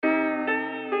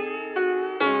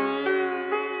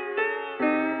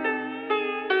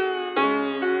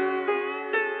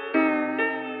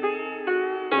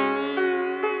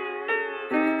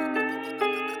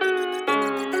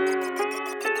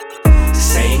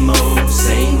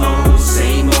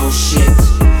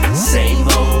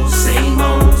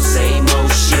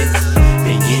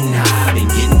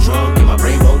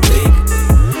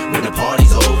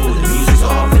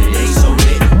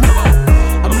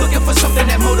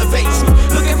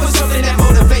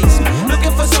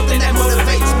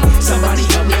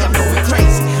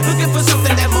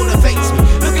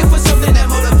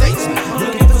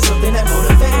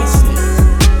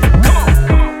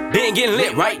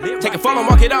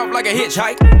mouth like a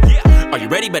hitchhike. Are you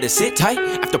ready? Better sit tight.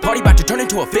 After party about to turn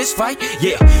into a fist fight.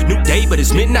 Yeah, new day but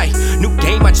it's midnight. New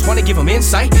game, I just wanna give them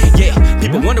insight. Yeah,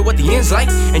 people wonder what the end's like,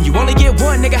 and you only get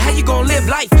one, nigga, how you gon' live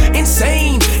life?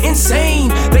 Insane, insane.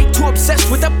 They too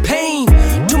obsessed with the pain.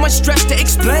 Too much stress to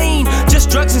explain. Just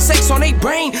drugs and sex on they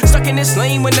brain. Stuck in this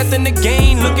lane with nothing to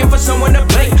gain. Looking for someone to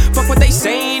blame. Fuck what they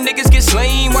saying, niggas get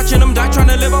slain. Watching them die trying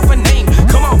to live off a name.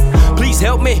 Come on, please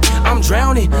help me, I'm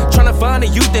drowning. Trying to find a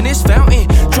youth in this fountain.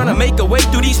 Trying to make a way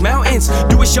through these mountains.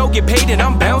 Do a show, get paid and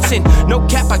I'm bouncing. No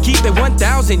cap, I keep it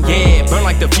 1,000. Yeah, burn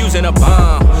like the fuse in a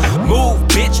bomb. Move,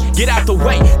 bitch, get out the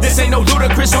way. This ain't no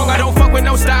Ludacris song, I don't fuck with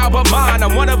no style but mine.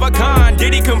 I'm one of a kind,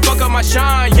 Diddy can fuck up my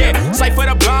shine. Yeah, sight for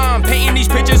the blind, painting these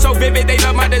pictures so vivid, they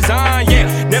love my design.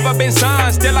 Yeah, never been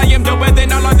signed, still I am doper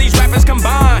than all of these rappers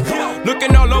combined.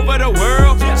 Looking all over the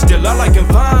world, still all I can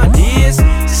find is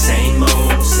same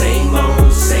old, same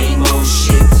old, same old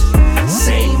shit.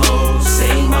 Same old,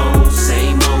 same old,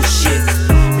 same old shit.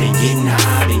 Been getting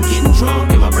high, been getting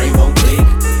drunk, and my brain won't click.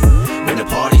 When the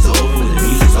party's over, when the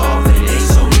music's off, and it ain't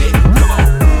so lit. Come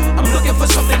on, I'm looking for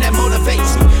something that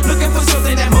motivates me. Looking for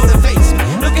something that motivates me.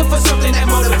 Looking for something that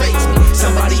motivates me.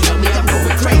 Somebody help me, I'm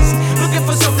going crazy. Looking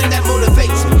for something that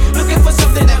motivates me. Looking for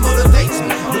something that motivates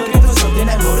me. Looking for something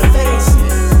that motivates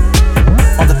me.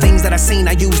 All the things that I seen,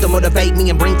 I use to motivate me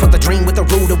and bring forth the dream with a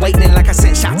rude awakening. Like I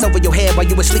sent shots over your head while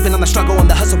you were sleeping on the struggle and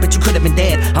the hustle, but you could have been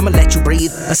dead. I'ma let you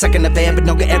breathe a second of air, but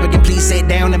don't get arrogant. Please sit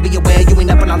down and be aware you ain't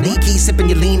up on our league key. Sipping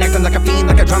your lean, acting like a fiend,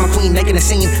 like a drama queen, making a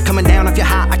scene. Coming down off your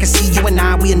high, I can see you and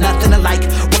I, we are nothing alike.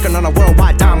 Working on a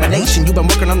worldwide domination. You've been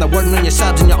working on the wording on your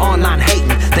subs and your online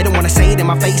hating. They don't wanna say it in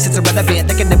my face, it's irrelevant.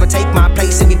 They can never take my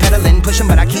place and be peddling, pushing,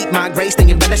 but I keep my grace,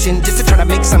 then embellishing just to try to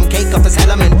make some cake off this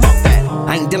element. Fuck that.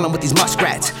 I ain't dealing with these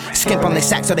muskrats. Skimp on their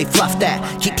sack so they fluff that.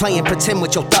 Keep playing pretend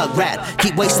with your thug rap.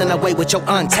 Keep wasting away with your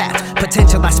untapped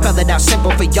potential. I spell it out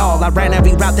simple for y'all. I ran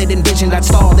every route they envisioned I'd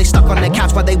stall. They stuck on the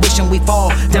couch while they wishing we fall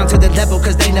down to the level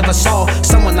cause they never saw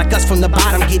someone like us from the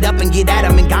bottom. Get up and get at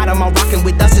them and got them all rocking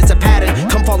with us, it's a pattern.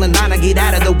 Come fall in line and get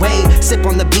out of the way. Sip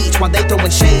on the beach while they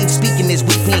throwing shade. Speaking is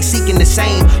weak, we ain't seeking the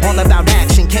same. All about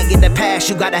action, can't get the pass.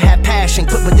 You gotta have passion,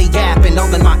 quit with the yapping.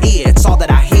 All in my ear, it's all that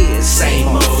I hear. Same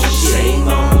old, same